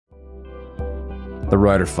The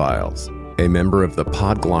Writer Files, a member of the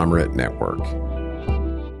Podglomerate Network.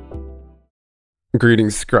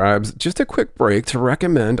 Greetings, scribes. Just a quick break to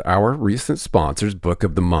recommend our recent sponsor's Book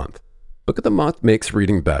of the Month. Book of the Month makes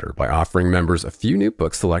reading better by offering members a few new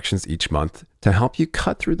book selections each month to help you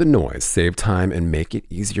cut through the noise, save time, and make it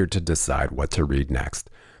easier to decide what to read next.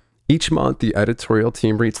 Each month, the editorial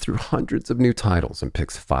team reads through hundreds of new titles and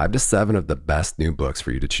picks 5 to 7 of the best new books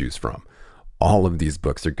for you to choose from. All of these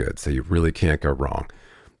books are good, so you really can't go wrong.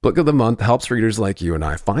 Book of the Month helps readers like you and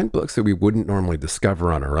I find books that we wouldn't normally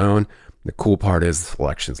discover on our own. The cool part is the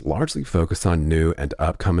selections largely focus on new and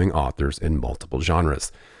upcoming authors in multiple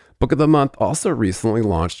genres. Book of the Month also recently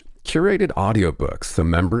launched curated audiobooks, so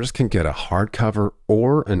members can get a hardcover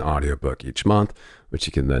or an audiobook each month, which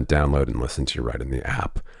you can then download and listen to right in the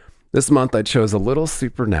app. This month, I chose A Little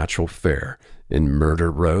Supernatural Fare in Murder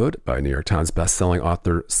Road by New York Times bestselling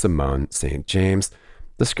author Simone St. James,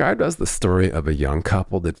 described as the story of a young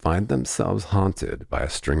couple that find themselves haunted by a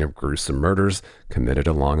string of gruesome murders committed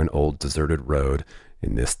along an old deserted road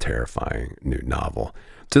in this terrifying new novel.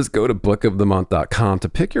 Just go to bookofthemonth.com to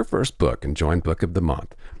pick your first book and join Book of the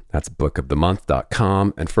Month. That's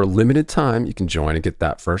bookofthemonth.com, and for a limited time, you can join and get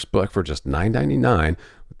that first book for just $9.99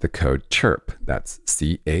 with the code CHIRP. That's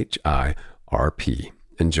CHIRP.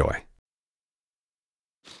 Enjoy.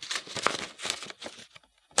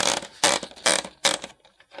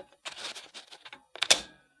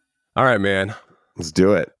 All right, man. Let's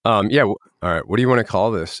do it. All right. What do you want to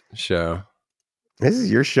call this show? This is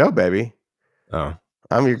your show, baby. Oh,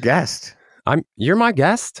 I'm your guest. You're my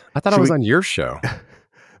guest? I thought I was on your show.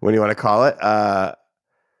 What do you want to call it?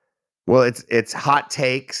 Well, it's hot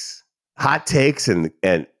takes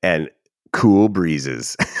and cool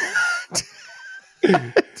breezes.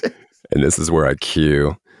 And this is where I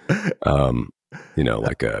cue,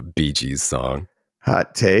 like a Bee Gees song.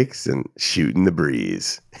 Hot takes and shooting the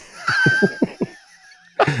breeze.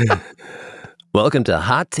 Welcome to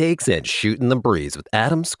Hot Takes and Shootin' the Breeze with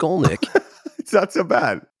Adam Skolnick. It's not so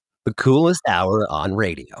bad. The coolest hour on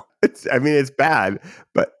radio. It's bad,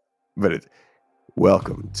 but it's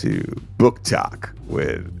welcome to Book Talk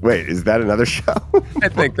with. Wait, is that another show? I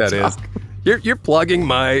think that is. You're plugging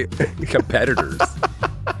my competitors.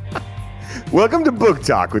 Welcome to Book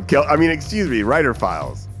Talk with Writer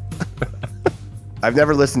Files. I've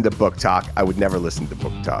never listened to Book Talk. I would never listen to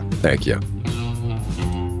Book Talk. Thank you.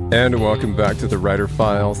 And welcome back to the Writer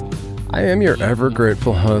Files. I am your ever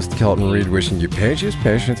grateful host, Kelton Reed, wishing you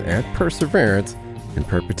patience, and perseverance in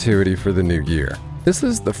perpetuity for the new year. This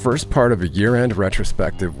is the first part of a year-end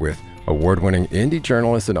retrospective with award-winning indie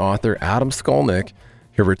journalist and author Adam Skolnick,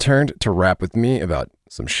 who returned to rap with me about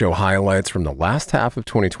some show highlights from the last half of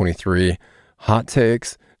 2023, hot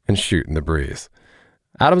takes, and shooting the breeze.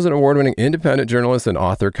 Adam's an award-winning independent journalist and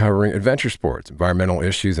author covering adventure sports, environmental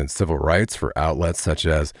issues, and civil rights for outlets such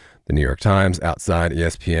as the New York Times, Outside,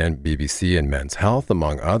 ESPN, BBC, and Men's Health,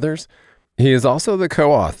 among others. He is also the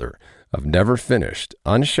co-author of Never Finished,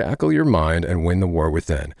 Unshackle Your Mind and Win the War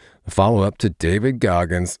Within, the follow-up to David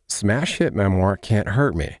Goggins' smash hit memoir, Can't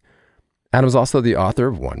Hurt Me. Adam's also the author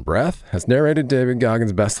of One Breath, has narrated David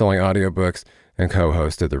Goggins' best-selling audiobooks, and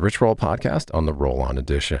co-hosted the Rich Roll podcast on the Roll-On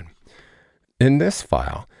Edition. In this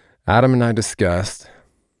file, Adam and I discussed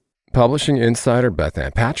publishing insider Beth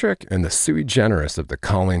Ann Patrick and the sui generis of the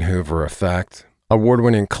Colleen Hoover effect,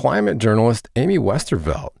 award-winning climate journalist Amy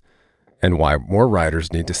Westervelt, and why more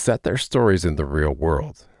writers need to set their stories in the real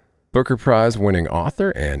world, Booker Prize-winning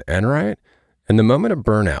author Anne Enright, and the moment of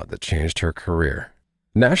burnout that changed her career,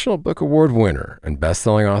 National Book Award winner and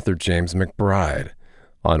best-selling author James McBride,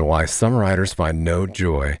 on why some writers find no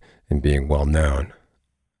joy in being well-known.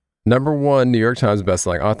 Number 1 New York Times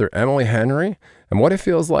bestselling author Emily Henry, and what it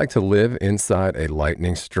feels like to live inside a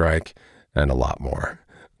lightning strike, and a lot more.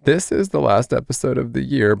 This is the last episode of the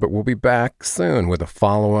year, but we'll be back soon with a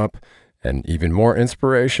follow-up and even more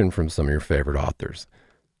inspiration from some of your favorite authors.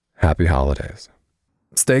 Happy holidays.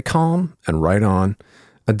 Stay calm and write on.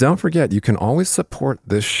 And don't forget, you can always support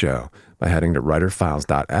this show by heading to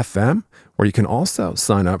writerfiles.fm, where you can also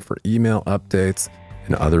sign up for email updates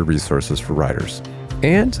and other resources for writers.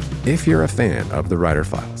 And if you're a fan of the Writer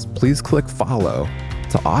Files, please click follow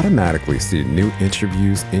to automatically see new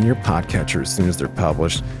interviews in your podcatcher as soon as they're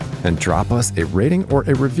published, and drop us a rating or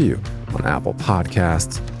a review on Apple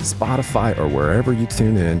Podcasts, Spotify, or wherever you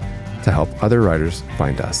tune in to help other writers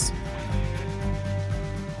find us.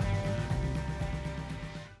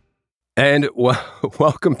 And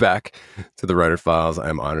welcome back to the Writer Files.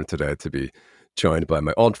 I'm honored today to be joined by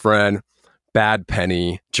my old friend, Bad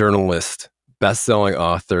Penny, journalist, best-selling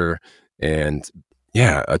author, and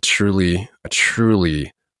a truly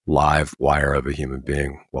live wire of a human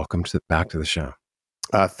being. Welcome back to the show.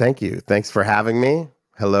 Thank you. Thanks for having me.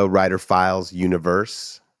 Hello, Writer Files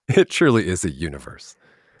universe. It truly is a universe.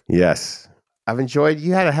 Yes. I've enjoyed,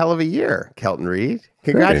 you had a hell of a year, Kelton Reed.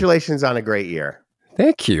 Congratulations on a great year.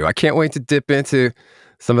 Thank you. I can't wait to dip into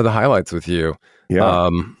some of the highlights with you. Yeah.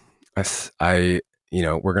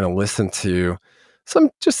 We're going to listen to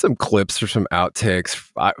some clips or some outtakes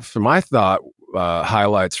from my thought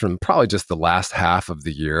highlights from probably just the last half of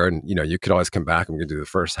the year. And, you could always come back and we can do the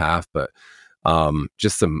first half, but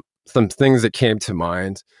just some things that came to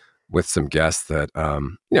mind with some guests that,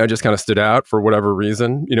 just kind of stood out for whatever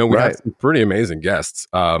reason. We had some pretty amazing guests.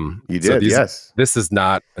 You did, yes. This is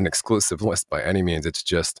not an exclusive list by any means. It's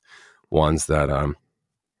just ones that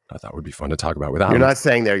I thought would be fun to talk about with Adam. You're not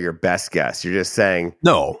saying they're your best guests. You're just saying...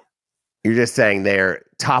 No. You're just saying they're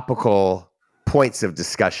topical points of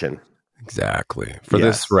discussion. Exactly. For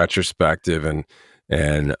this retrospective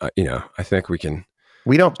and I think we can...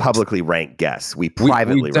 We don't publicly rank guests. We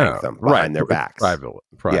privately rank them behind their backs.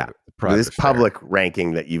 Private. This public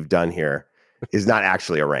ranking that you've done here is not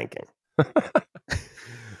actually a ranking.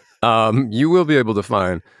 You will be able to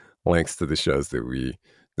find links to the shows that we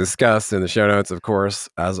discuss in the show notes, of course,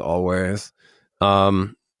 as always.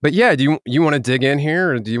 But yeah, do you want to dig in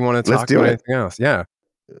here, or do you want to talk about anything else? Yeah.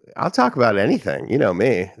 I'll talk about anything. You know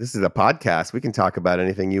me. This is a podcast. We can talk about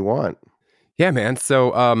anything you want. Yeah, man.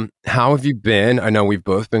 So how have you been? I know we've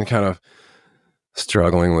both been kind of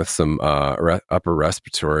struggling with some upper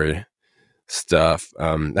respiratory stuff.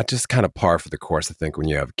 That's just kind of par for the course, I think, when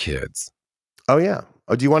you have kids. Oh, yeah.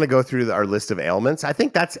 Oh, do you want to go through our list of ailments? I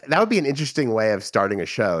think that would be an interesting way of starting a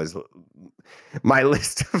show, is my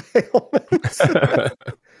list of ailments.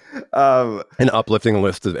 An uplifting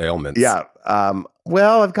list of ailments. Yeah.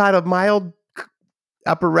 Well, I've got a mild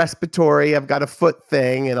upper respiratory. I've got a foot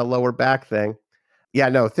thing and a lower back thing. Yeah,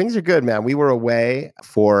 no, things are good, man. We were away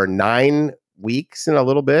for 9 weeks and a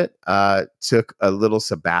little bit. Took a little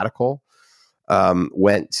sabbatical.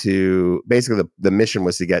 Went to, basically the mission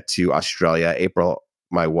was to get to Australia. April,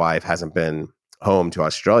 my wife, hasn't been home to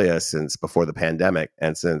Australia since before the pandemic,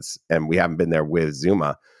 and we haven't been there with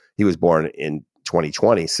Zuma. He was born in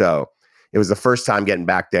 2020, so it was the first time getting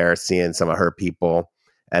back there, seeing some of her people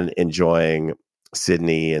and enjoying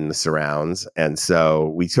Sydney and the surrounds. And so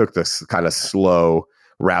we took this kind of slow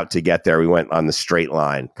route to get there. We went on the straight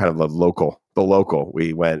line, kind of the local.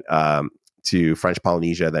 We went to French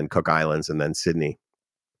Polynesia, then Cook Islands, and then Sydney.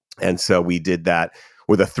 And so we did that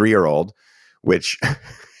with a 3-year-old, which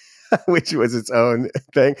was its own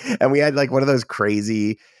thing. And we had like one of those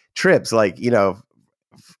crazy trips. Like,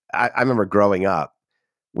 I remember growing up,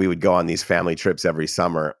 we would go on these family trips every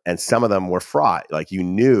summer, and some of them were fraught. Like, you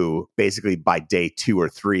knew basically by day 2 or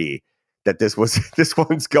 3 that this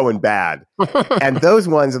one's going bad. And those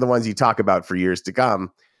ones are the ones you talk about for years to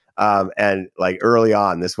come. And like early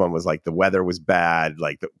on, this one was like the weather was bad.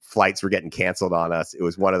 Like the flights were getting canceled on us. It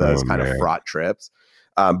was one of those of fraught trips.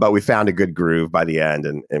 But we found a good groove by the end,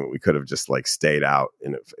 and we could have just like stayed out.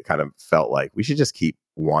 And it kind of felt like we should just keep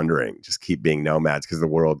wandering, just keep being nomads, because the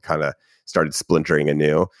world kind of started splintering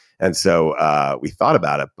anew. And so we thought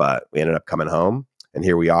about it, but we ended up coming home, and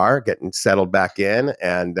here we are getting settled back in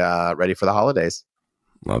and ready for the holidays.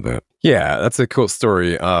 Love it. Yeah, that's a cool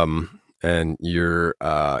story. And your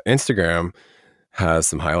Instagram has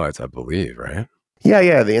some highlights, I believe, right?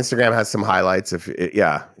 Yeah. The Instagram has some highlights. It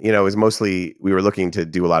was mostly, we were looking to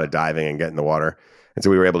do a lot of diving and get in the water. And so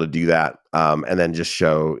we were able to do that. And then just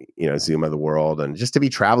show, Zuma the world, and just to be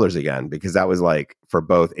travelers again, because that was like, for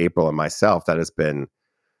both April and myself, that has been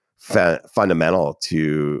fundamental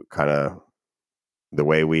to kind of the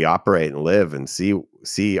way we operate and live and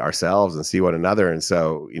see ourselves and see one another. And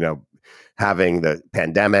so, having the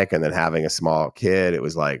pandemic and then having a small kid, it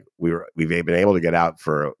was like we've been able to get out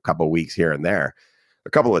for a couple of weeks here and there, a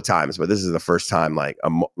couple of times, but this is the first time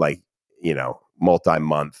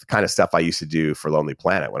multi-month kind of stuff I used to do for Lonely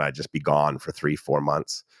Planet, when I'd just be gone for 3-4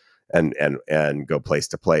 months and go place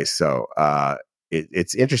to place. So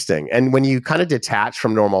it's interesting. And when you kind of detach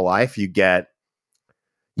from normal life,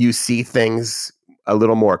 you see things a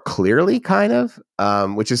little more clearly, kind of,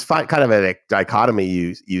 which is kind of a dichotomy.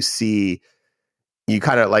 You see, you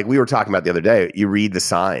kind of, like we were talking about the other day, you read the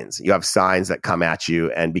signs. You have signs that come at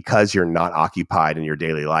you, and because you're not occupied in your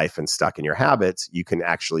daily life and stuck in your habits, you can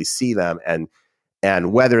actually see them,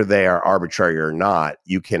 and whether they are arbitrary or not,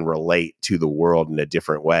 you can relate to the world in a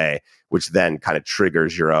different way, which then kind of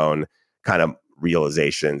triggers your own kind of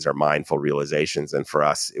realizations or mindful realizations. And for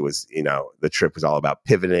us, it was, the trip was all about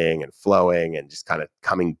pivoting and flowing and just kind of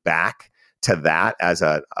coming back to that as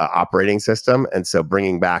a operating system. And so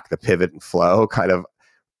bringing back the pivot and flow kind of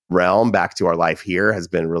realm back to our life here has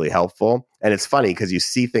been really helpful. And it's funny because you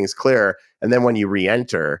see things clear, and then when you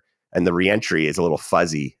re-enter, and the re-entry is a little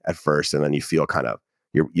fuzzy at first, and then you feel kind of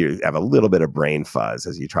you have a little bit of brain fuzz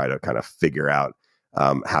as you try to kind of figure out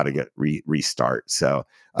how to get restart. So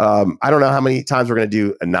I don't know how many times we're going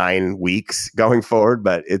to do 9 weeks going forward,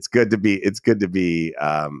 but it's good to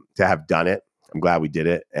have done it. I'm glad we did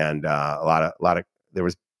it, and there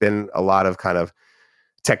was been a lot of kind of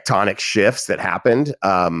tectonic shifts that happened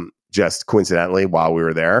just coincidentally while we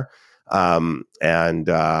were there, and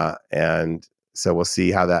so we'll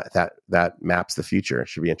see how that maps the future. It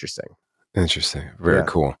should be interesting. Interesting. Very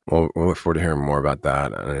cool. Well, we'll look forward to hearing more about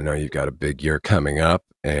that. And I know you've got a big year coming up,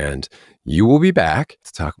 and you will be back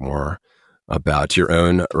to talk more about your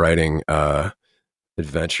own writing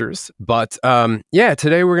adventures. But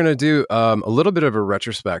today we're going to do a little bit of a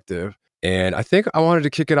retrospective. And I think I wanted to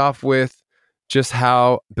kick it off with just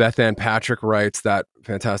how Beth Ann Patrick writes that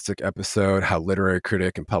fantastic episode, How Literary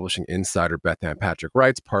Critic and Publishing Insider Beth Ann Patrick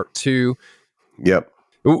Writes, Part 2. Yep.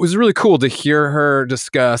 It was really cool to hear her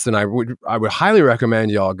discuss, and I would highly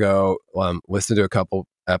recommend y'all go listen to a couple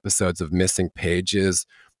episodes of Missing Pages,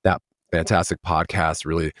 that fantastic podcast.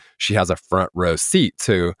 Really, she has a front row seat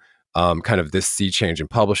to kind of this sea change in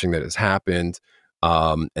publishing that has happened.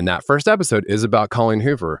 And that first episode is about Colleen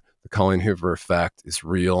Hoover. The Colleen Hoover effect is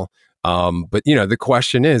real. But the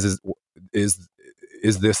question is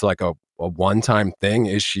this like a one-time thing?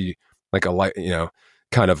 Is she like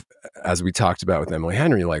kind of, as we talked about with Emily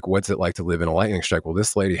Henry, like, what's it like to live in a lightning strike? Well,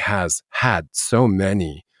 this lady has had so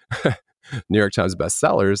many New York Times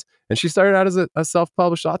bestsellers, and she started out as a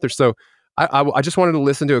self-published author. So I just wanted to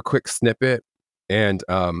listen to a quick snippet and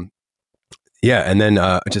then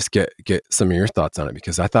just get some of your thoughts on it,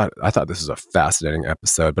 because I thought this was a fascinating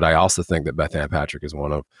episode. But I also think that Beth Ann Patrick is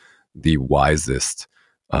one of the wisest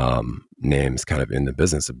names kind of in the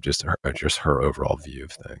business of just her overall view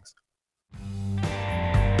of things.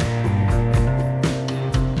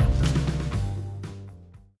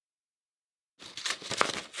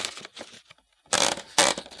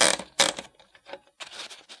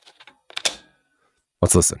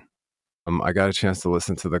 Let's listen. I got a chance to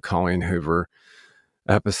listen to the Colleen Hoover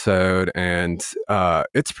episode, and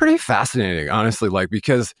it's pretty fascinating, honestly, like,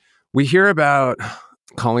 because we hear about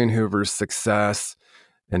Colleen Hoover's success,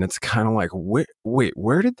 and it's kind of like, wait,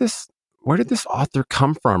 where did this author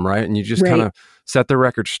come from, right? And you just kind of set the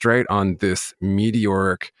record straight on this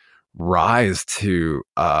meteoric rise to,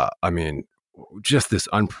 just this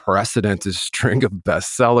unprecedented string of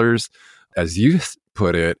bestsellers, as you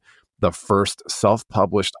put it, the first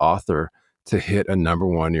self-published author to hit a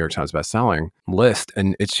 #1 New York Times bestselling list.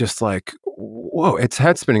 And it's just like, whoa, it's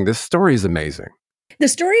head spinning. This story is amazing. The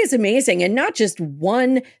story is amazing, and not just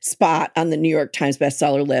one spot on the New York Times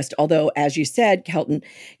bestseller list. Although, as you said, Kelton,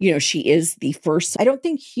 she is the first. I don't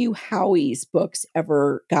think Hugh Howey's books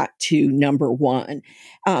ever got to #1.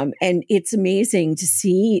 And it's amazing to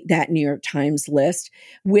see that New York Times list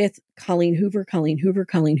with Colleen Hoover.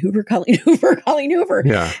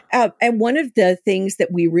 Yeah. And one of the things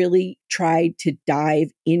that we really tried to dive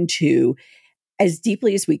into as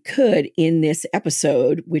deeply as we could in this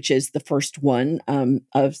episode, which is the first one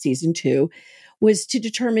of season 2, was to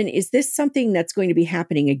determine, is this something that's going to be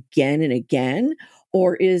happening again and again?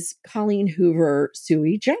 Or is Colleen Hoover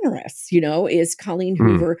sui generis? Is Colleen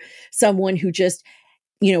Hoover someone who just,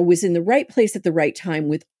 was in the right place at the right time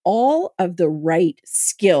with all of the right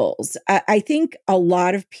skills? I think a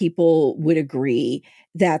lot of people would agree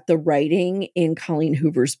that the writing in Colleen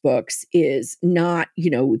Hoover's books is not,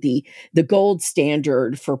 the gold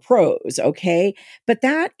standard for prose, okay? But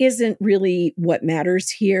that isn't really what matters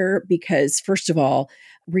here, because first of all,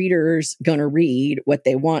 readers gonna read what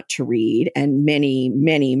they want to read, and many,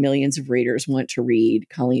 many millions of readers want to read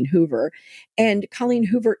Colleen Hoover. And Colleen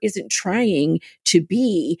Hoover isn't trying to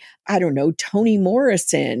be, I don't know, Toni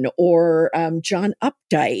Morrison or John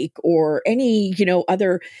Updike or any,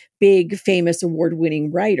 other big, famous,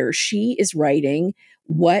 award-winning writer. She is writing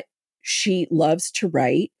what she loves to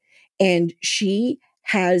write, and she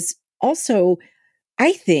has also,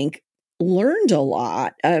 I think, learned a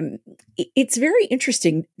lot. It's very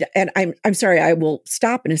interesting, and I'm sorry, I will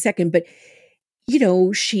stop in a second, but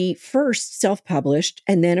she first self-published,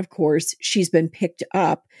 and then of course she's been picked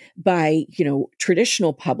up by,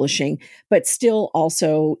 traditional publishing, but still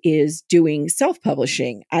also is doing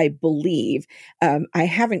self-publishing, I believe. I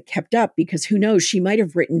haven't kept up, because who knows, she might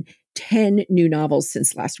have written 10 new novels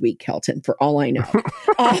since last week, Kelton, for all I know.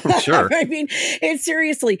 Sure. I mean, it's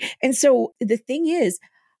seriously. And so the thing is,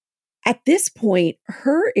 at this point,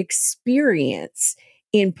 her experience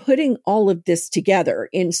in putting all of this together,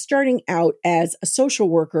 in starting out as a social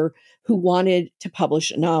worker who wanted to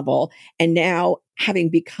publish a novel, and now having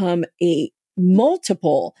become a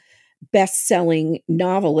multiple best-selling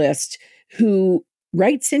novelist who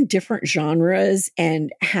writes in different genres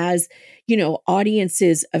and has,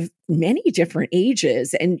 audiences of many different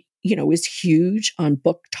ages and, is huge on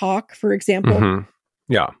Book Talk, for example. Mm-hmm.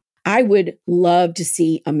 Yeah. I would love to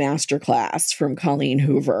see a masterclass from Colleen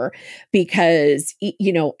Hoover because,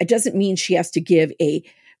 it doesn't mean she has to give a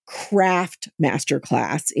craft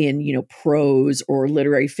masterclass in, prose or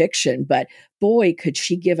literary fiction, but boy, could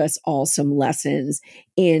she give us all some lessons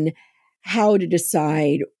in how to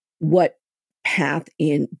decide what path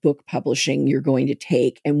in book publishing you're going to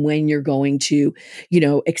take and when you're going to,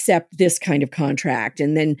 accept this kind of contract,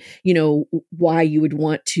 and then, why you would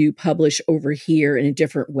want to publish over here in a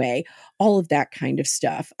different way, all of that kind of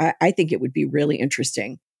stuff. I think it would be really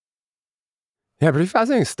interesting. Yeah, pretty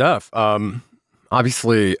fascinating stuff.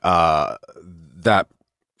 Obviously, that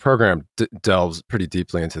program delves pretty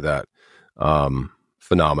deeply into that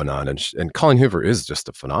phenomenon, and Colleen Hoover is just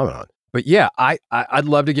a phenomenon. But yeah, I'd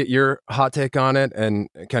love to get your hot take on it and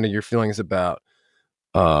kind of your feelings about,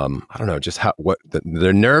 I don't know, just what the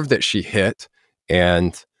nerve that she hit,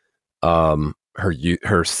 and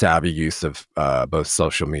her savvy use of both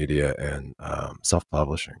social media and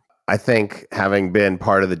self-publishing. I think, having been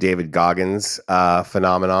part of the David Goggins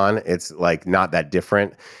phenomenon, it's like not that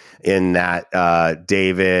different in that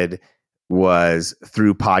David was,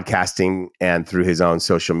 through podcasting and through his own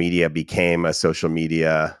social media, became a social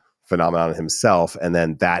media phenomenon himself. And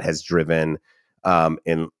then that has driven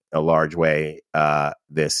in a large way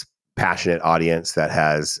this passionate audience that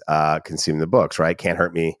has consumed the books, right? Can't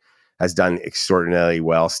Hurt Me has done extraordinarily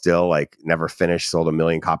well still, like never finished, sold 1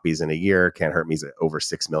 million copies in a year. Can't Hurt Me's over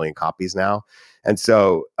 6 million copies now. And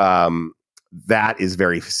so that is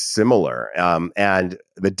very similar. And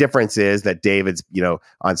the difference is that David's,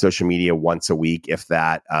 on social media once a week, if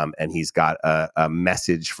that, and he's got a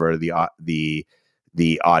message for the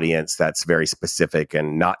audience that's very specific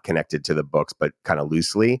and not connected to the books, but kind of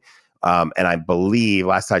loosely. And I believe,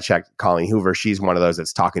 last I checked, Colleen Hoover, she's one of those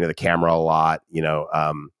that's talking to the camera a lot,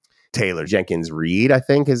 Taylor Jenkins Reid, I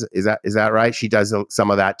think, is that right? She does some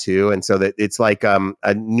of that too. And so that it's like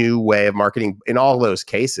a new way of marketing. In all those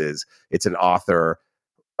cases, it's an author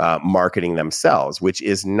marketing themselves, which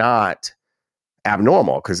is not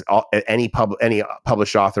abnormal, because any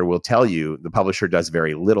published author will tell you the publisher does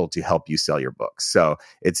very little to help you sell your books. So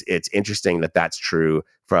it's interesting that that's true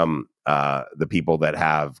from the people that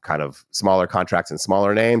have kind of smaller contracts and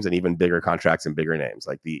smaller names, and even bigger contracts and bigger names.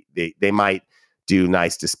 Like they might do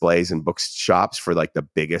nice displays in bookshops for like the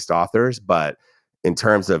biggest authors, but in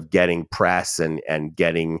terms of getting press and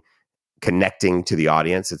connecting to the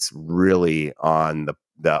audience, it's really on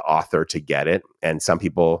the author to get it. And some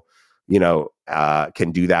people,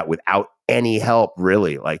 can do that without any help,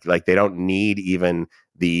 really. Like they don't need even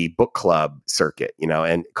the book club circuit,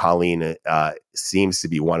 and Colleen seems to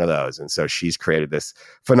be one of those. And so she's created this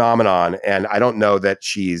phenomenon, and I don't know that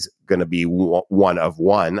she's going to be one of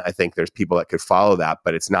one. I think there's people that could follow that,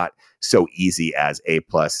 but it's not so easy as A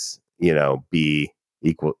plus, B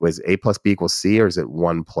equal, was A plus B equals C, or is it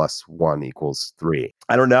 1 + 1 = 3?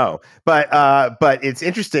 I don't know, but it's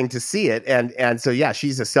interesting to see it. And so, yeah,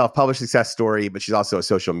 she's a self-published success story, but she's also a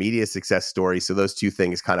social media success story. So those two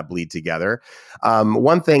things kind of bleed together.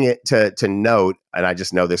 One thing to note, and I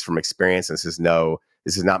just know this from experience, and this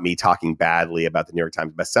is not me talking badly about the New York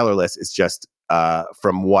Times bestseller list. It's just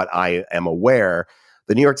from what I am aware,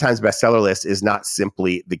 the New York Times bestseller list is not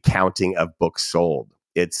simply the counting of books sold.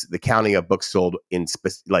 It's the counting of books sold in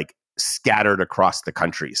scattered across the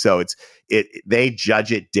country. So they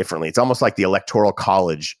judge it differently. It's almost like the Electoral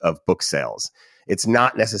College of book sales. It's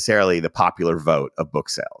not necessarily the popular vote of book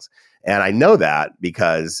sales. And I know that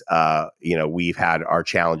because we've had our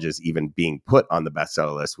challenges even being put on the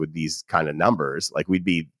bestseller list with these kind of numbers. Like, we'd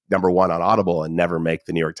be number 1 on Audible and never make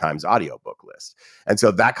the New York Times audiobook list. And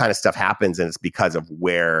so that kind of stuff happens, and it's because of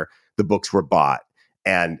where the books were bought.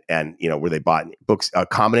 And were they bought in books, a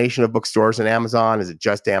combination of bookstores and Amazon? Is it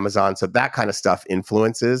just Amazon? So that kind of stuff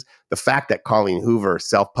influences the fact that Colleen Hoover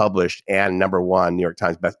self-published and number 1 New York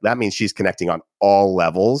Times best. That means she's connecting on all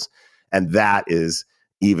levels, and that is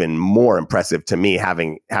even more impressive to me,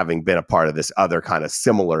 having been a part of this other kind of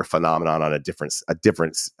similar phenomenon on a different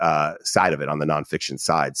side of it, on the nonfiction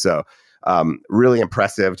side. So really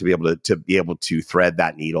impressive to be able to thread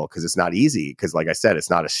that needle, because it's not easy. Because, like I said, it's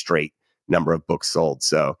not a straight number of books sold.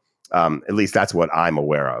 So at least that's what I'm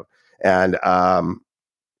aware of. And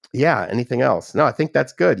anything else? No, I think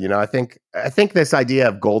that's good. I think this idea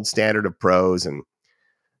of gold standard of prose and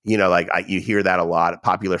You hear that a lot.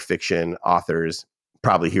 Popular fiction authors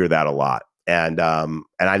probably hear that a lot. And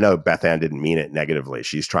I know Beth Ann didn't mean it negatively.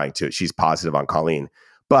 She's positive on Colleen.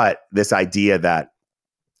 But this idea that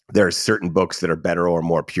there are certain books that are better or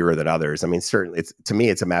more pure than others. I mean, certainly, to me,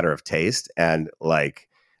 it's a matter of taste. And like,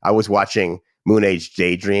 I was watching Moon Age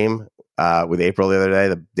Daydream with April the other day,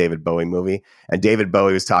 the David Bowie movie, and David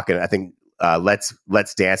Bowie was talking. I think Let's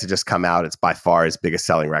Dance had just come out. It's by far his biggest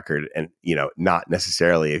selling record, and not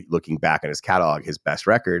necessarily, looking back on his catalog, his best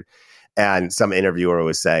record. And some interviewer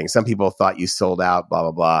was saying, some people thought you sold out, blah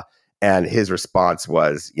blah blah. And his response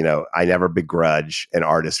was, I never begrudge an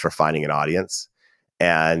artist for finding an audience.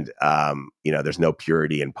 And, there's no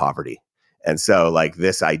purity in poverty. And so like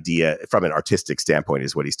this idea from an artistic standpoint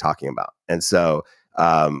is what he's talking about. And so,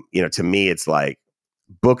 to me, it's like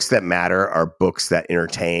books that matter are books that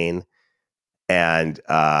entertain and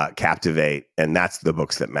captivate. And that's the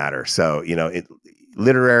books that matter. So,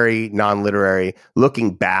 literary, non-literary,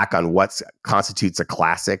 looking back on what constitutes a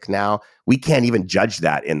classic now, we can't even judge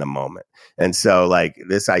that in the moment. And so like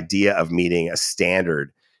this idea of meeting a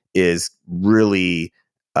standard is really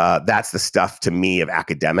that's the stuff to me of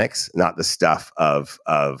academics, not the stuff of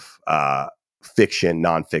fiction,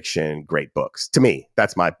 nonfiction, great books. To me,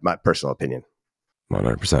 that's my personal opinion.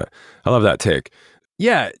 100%. I love that take.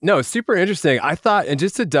 Yeah, no, super interesting. I thought, and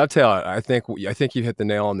just to dovetail, I think you hit the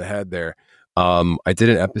nail on the head there. I did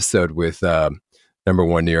an episode with number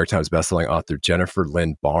one New York Times bestselling author Jennifer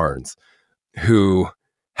Lynn Barnes, who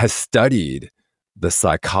has studied the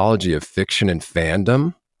psychology of fiction and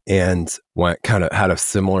fandom, and had a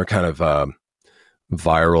similar kind of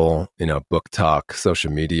viral, book talk,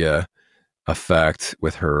 social media effect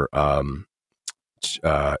with her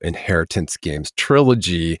Inheritance Games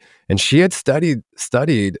trilogy. And she had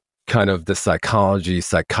studied kind of the psychology,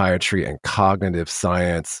 psychiatry, and cognitive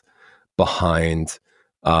science behind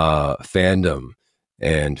fandom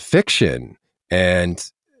and fiction.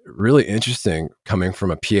 And really interesting, coming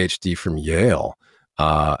from a PhD from Yale,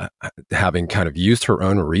 having kind of used her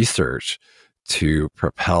own research to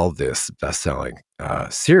propel this best-selling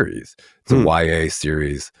series. It's a YA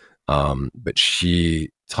series, but she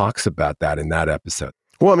talks about that in that episode.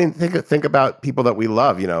 Well, I mean, think about people that we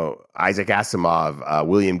love, Isaac Asimov,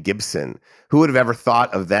 William Gibson. Who would have ever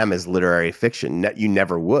thought of them as literary fiction? You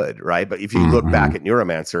never would, right? But if you look back at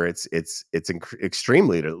Neuromancer, it's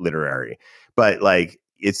extremely literary. But like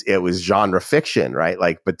it was genre fiction, right?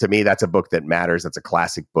 Like, but to me, that's a book that matters. That's a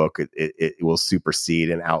classic book. It will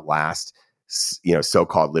supersede and outlast,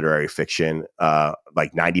 so-called literary fiction,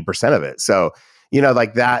 like 90% of it. So,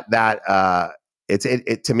 like that.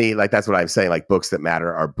 It to me, like, that's what I'm saying. Like, books that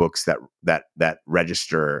matter are books that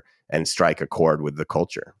register and strike a chord with the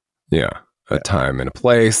culture. Yeah, a time and a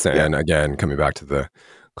place, and again, coming back to the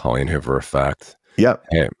Colleen Hoover effect. Yep.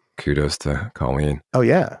 Hey, kudos to Colleen. Oh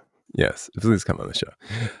yeah. Yes, please come on the show.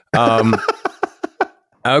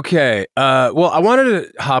 Okay. Well, I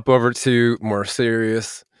wanted to hop over to more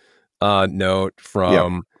serious note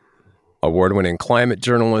from award-winning climate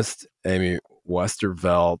journalist Amy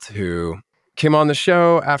Westervelt, who came on the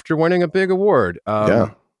show after winning a big award.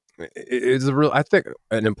 It's I think,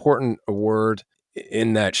 an important award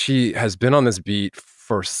in that she has been on this beat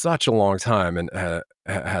for such a long time and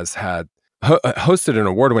has had hosted an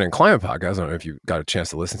award-winning climate podcast. I don't know if you got a chance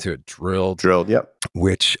to listen to it. Drilled. Yep.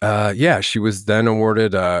 Which, she was then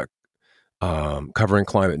awarded Covering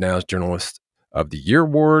Climate Now's Journalist of the Year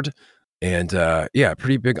award. And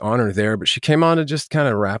pretty big honor there. But she came on to just kind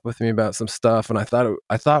of rap with me about some stuff. And I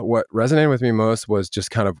thought what resonated with me most was just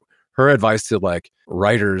kind of her advice to like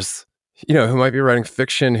writers, who might be writing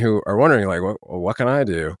fiction, who are wondering like, what can I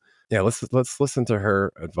do? Yeah, let's listen to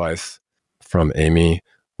her advice from Amy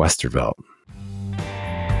Westervelt.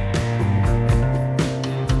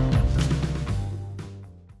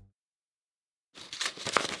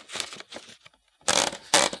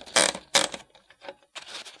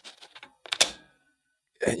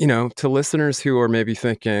 To listeners who are maybe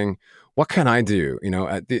thinking, what can I do?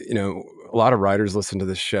 A lot of writers listen to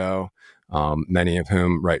this show, many of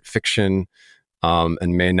whom write fiction,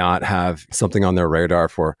 and may not have something on their radar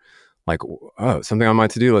for like, something on my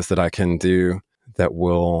to-do list that I can do that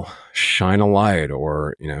will shine a light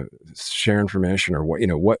or, share information, or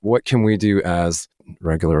what can we do as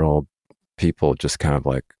regular old people, just kind of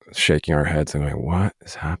like shaking our heads and going, what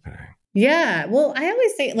is happening? Yeah. Well, I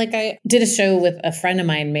always say, like, I did a show with a friend of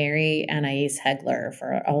mine, Mary Anais Hegler,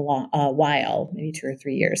 for a while, maybe 2 or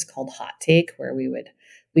 3 years, called Hot Take, where we would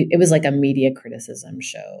it was like a media criticism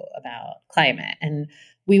show about climate. And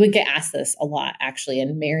we would get asked this a lot, actually.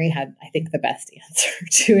 And Mary had, I think, the best answer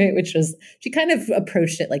to it, which was she kind of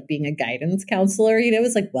approached it like being a guidance counselor. You know, it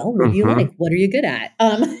was like, well, what do you like? What are you good at?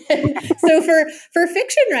 So for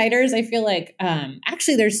fiction writers, I feel like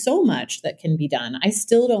actually there's so much that can be done. I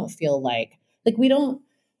still don't feel like we don't,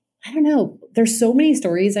 I don't know. There's so many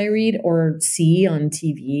stories I read or see on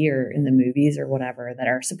TV or in the movies or whatever that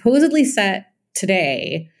are supposedly set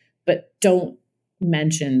today, but don't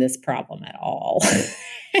mention this problem at all.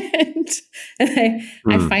 and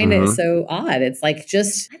I find it so odd. It's like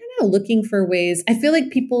just, I don't know, looking for ways. I feel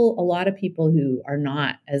like a lot of people who are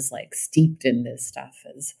not as like steeped in this stuff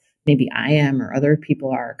as maybe I am or other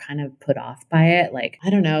people are kind of put off by it. Like,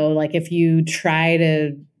 I don't know, like if you try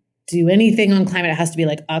to do anything on climate, it has to be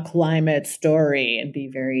like a climate story and be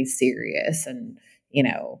very serious and, you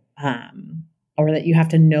know, or that you have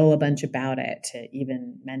to know a bunch about it to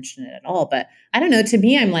even mention it at all. But I don't know, to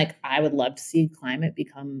me, I'm like, I would love to see climate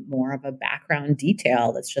become more of a background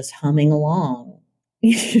detail that's just humming along,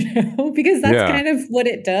 you know, because that's kind of what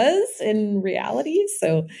it does in reality.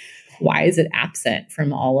 So why is it absent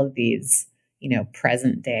from all of these, you know,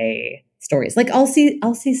 present day stories? Like I'll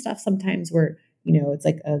see stuff sometimes where, you know, it's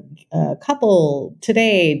like a couple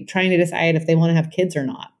today trying to decide if they want to have kids or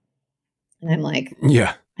not. And I'm like,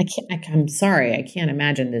 I'm sorry, I can't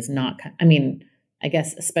imagine this not, I mean, I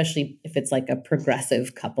guess, especially if it's like a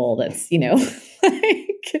progressive couple that's, you know,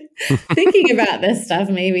 like thinking about this stuff,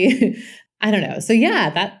 maybe, I don't know. So yeah,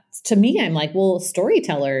 that to me, I'm like, well,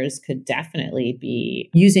 storytellers could definitely be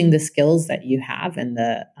using the skills that you have and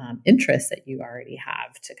the interests that you already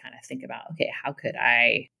have to kind of think about, okay, how could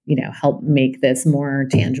I, you know, help make this more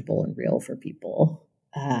tangible and real for people?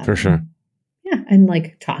 For sure. Yeah. And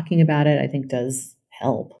like talking about it, I think does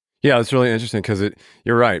help. Yeah, it's really interesting because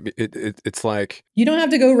you're right. It's like you don't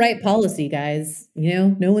have to go write policy, guys. You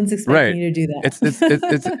know, no one's expecting you to do that.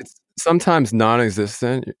 It's sometimes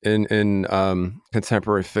non-existent in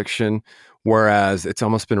contemporary fiction, whereas it's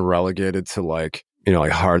almost been relegated to like, you know,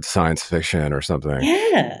 like hard science fiction or something.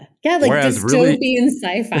 Yeah, like whereas dystopian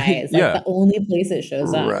sci-fi is like the only place it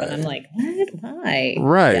shows up, right. And I'm like, what? Why?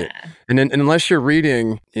 Right, yeah. And then unless you're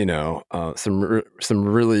reading, you know, some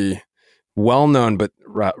really well-known but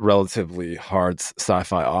relatively hard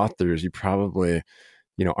sci-fi authors, you probably,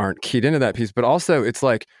 you know, aren't keyed into that piece. But also, it's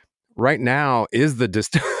like right now is the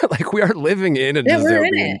like we are living in a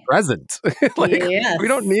dystopian present. Like we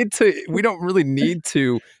don't really need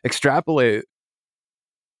to extrapolate.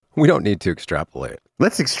 We don't need to extrapolate.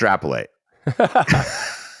 Let's extrapolate.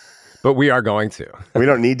 But we are going to. We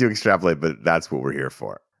don't need to extrapolate, but that's what we're here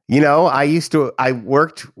for. You know, I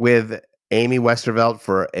worked with Amy Westervelt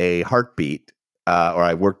for a Heartbeat, or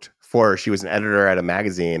I worked for her. She was an editor at a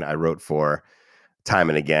magazine I wrote for time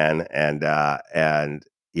and again. And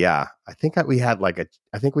yeah, I think we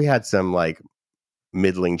had some like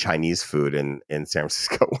middling Chinese food in San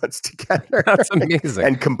Francisco once together. That's amazing.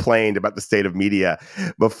 And complained about the state of media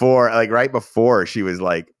right before she was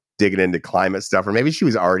like digging into climate stuff, or maybe she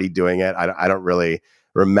was already doing it. I don't really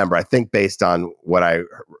remember. I think based on what I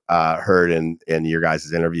heard in your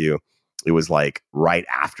guys' interview, it was like right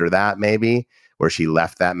after that, maybe, where she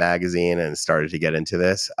left that magazine and started to get into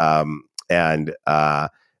this. And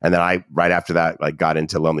then I, right after that, like got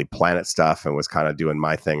into Lonely Planet stuff and was kind of doing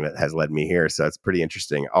my thing that has led me here. So it's pretty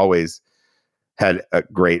interesting. Always had a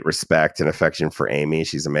great respect and affection for Amy.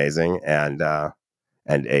 She's amazing. And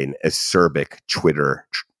an acerbic Twitter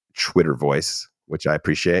voice, which I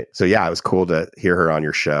appreciate. So yeah, it was cool to hear her on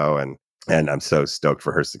your show, and I'm so stoked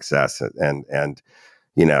for her success and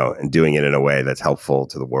you know, and doing it in a way that's helpful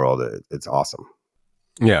to the world. It's awesome.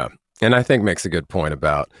 Yeah. And I think makes a good point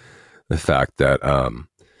about the fact that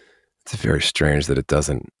it's very strange that it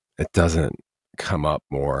doesn't come up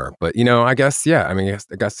more. But, you know, I guess, yeah, I mean,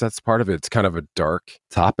 I guess that's part of it. It's kind of a dark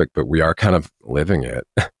topic, but we are kind of living it.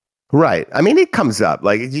 Right. I mean, it comes up.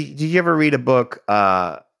 Like, did you ever read a book,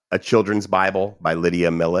 A Children's Bible by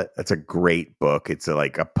Lydia Millett? That's a great book. It's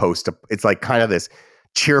it's like kind of this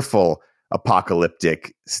cheerful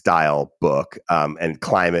apocalyptic style book. And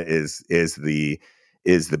climate is the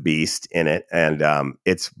beast in it. And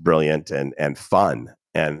it's brilliant and fun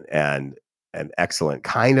and excellent.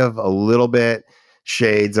 Kind of a little bit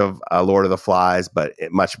shades of Lord of the Flies, but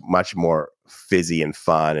much more fizzy and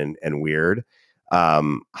fun and weird.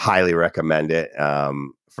 Highly recommend it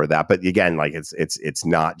for that. But again, like it's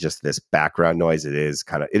not just this background noise. It is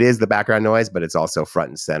the background noise, but it's also front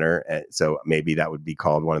and center. And so maybe that would be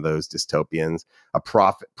called one of those dystopians. A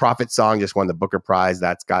Prophet Song just won the Booker Prize.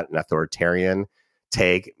 That's got an authoritarian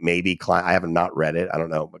take. Maybe I have not read it. I don't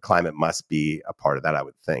know, but climate must be a part of that, I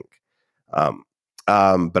would think.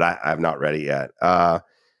 But I have not read it yet. I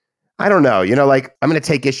don't know. Like, I'm going to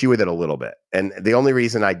take issue with it a little bit. And the only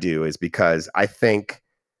reason I do is because I think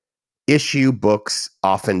issue books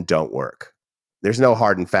often don't work. There's no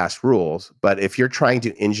hard and fast rules, but if you're trying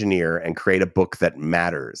to engineer and create a book that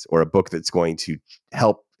matters, or a book that's going to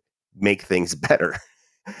help make things better,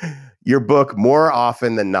 your book more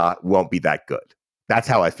often than not won't be that good. That's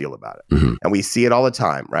how I feel about it. Mm-hmm. And we see it all the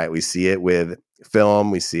time, right? We see it with film,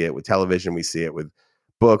 we see it with television, we see it with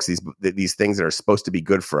books, these things that are supposed to be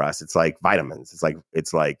good for us. It's like vitamins. It's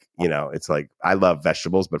like I love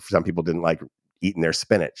vegetables, but for some people didn't like eating their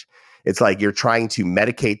spinach. It's like you're trying to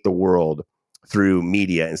medicate the world through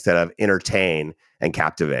media instead of entertain and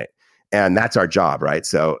captivate. And that's our job, right?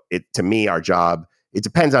 So to me, our job, it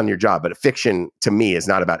depends on your job, but fiction to me is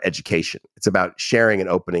not about education. It's about sharing and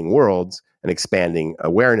opening worlds and expanding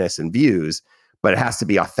awareness and views, but it has to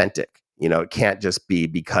be authentic. It can't just be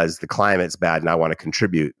because the climate's bad and I want to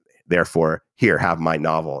contribute. Therefore, here, have my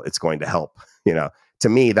novel. It's going to help. To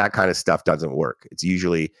me, that kind of stuff doesn't work. It's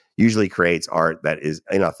usually creates art that is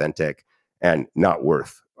inauthentic and not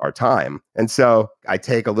worth our time. And so I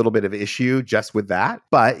take a little bit of issue just with that.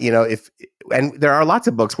 But, and there are lots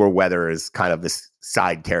of books where weather is kind of this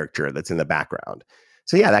side character that's in the background.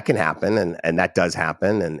 So yeah, that can happen. And that does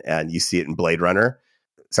happen. And you see it in Blade Runner,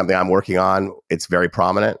 something I'm working on. It's very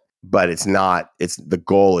prominent, but the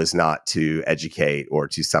goal is not to educate or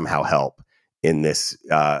to somehow help in this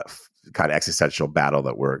kind of existential battle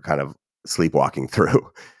that we're kind of sleepwalking through.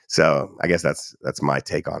 So I guess that's my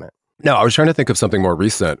take on it. No, I was trying to think of something more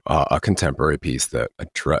recent, a contemporary piece that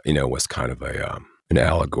was kind of an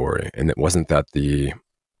allegory, and it wasn't that the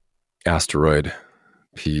asteroid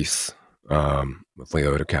piece with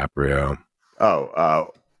Leo DiCaprio.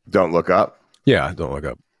 Don't Look Up. Yeah, Don't Look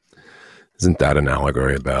Up. Isn't that an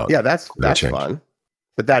allegory about? Yeah, that's change? Fun,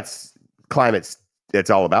 but that's climate. It's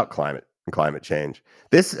all about climate and climate change.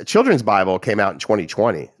 This children's Bible came out in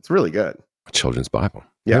 2020. It's really good. A children's Bible.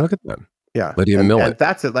 Yeah, look at that. Yeah, Lydia Millet. And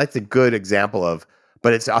that's a good example of,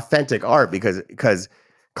 but it's authentic art because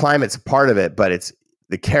climate's a part of it, but it's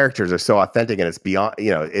the characters are so authentic and it's beyond.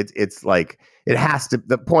 It's like it has to.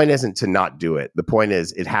 The point isn't to not do it. The point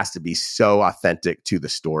is it has to be so authentic to the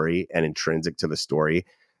story and intrinsic to the story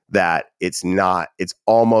that it's not. It's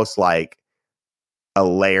almost like a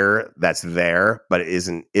layer that's there, but it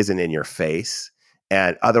isn't in your face.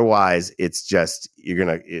 And otherwise, it's just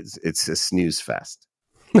it's a snooze fest.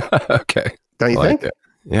 Okay. Don't you think? It.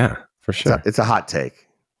 Yeah, for sure. It's a hot take.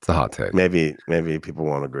 It's a hot take. Maybe people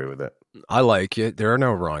won't agree with it. I like it. There are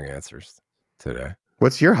no wrong answers today.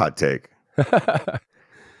 What's your hot take?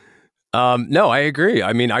 No, I agree.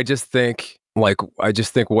 I mean, I just think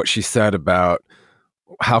what she said about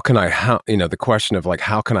how can I help, the question of like,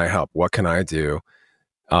 how can I help? What can I do?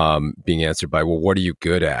 Being answered by, well, what are you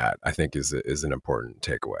good at? I think is an important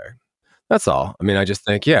takeaway. That's all. I mean, I just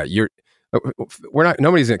think, yeah,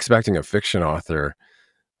 nobody's expecting a fiction author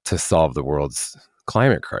to solve the world's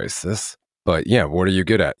climate crisis, but yeah, what are you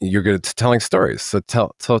good at? You're good at telling stories. So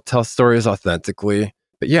tell stories authentically.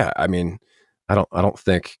 But yeah, I mean, I don't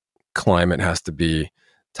think climate has to be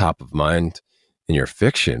top of mind in your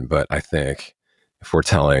fiction, but I think if we're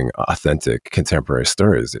telling authentic contemporary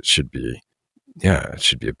stories, it should be a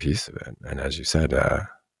piece of it. And as you said,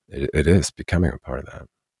 it is becoming a part of that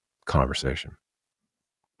conversation.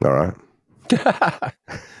 All right.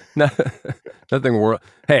 Nothing.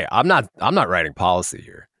 Hey, I'm not writing policy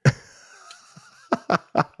here.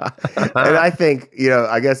 And I think,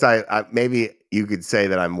 I guess I maybe you could say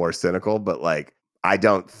that I'm more cynical, but like, I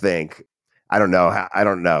don't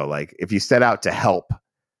know. Like, if you set out to help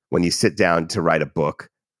when you sit down to write a book,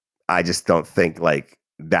 I just don't think like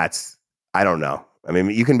I don't know. I mean,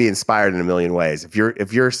 you can be inspired in a million ways.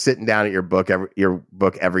 If you're sitting down at your book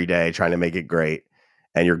every day trying to make it great,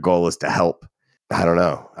 and your goal is to help, I don't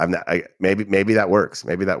know. Maybe that works.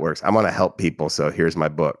 Maybe that works. I want to help people, so here's my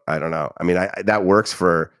book. I don't know. I mean, that works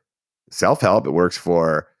for self-help. It works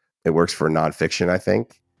for nonfiction. I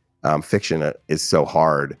think fiction is so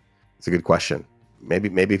hard. It's a good question.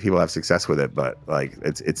 Maybe people have success with it, but like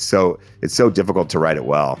it's so difficult to write it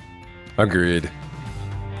well. Agreed.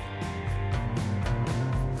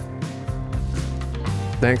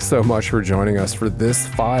 Thanks so much for joining us for this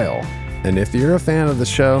file. And if you're a fan of the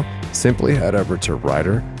show, simply head over to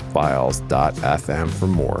writerfiles.fm for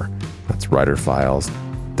more. That's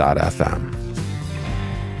writerfiles.fm.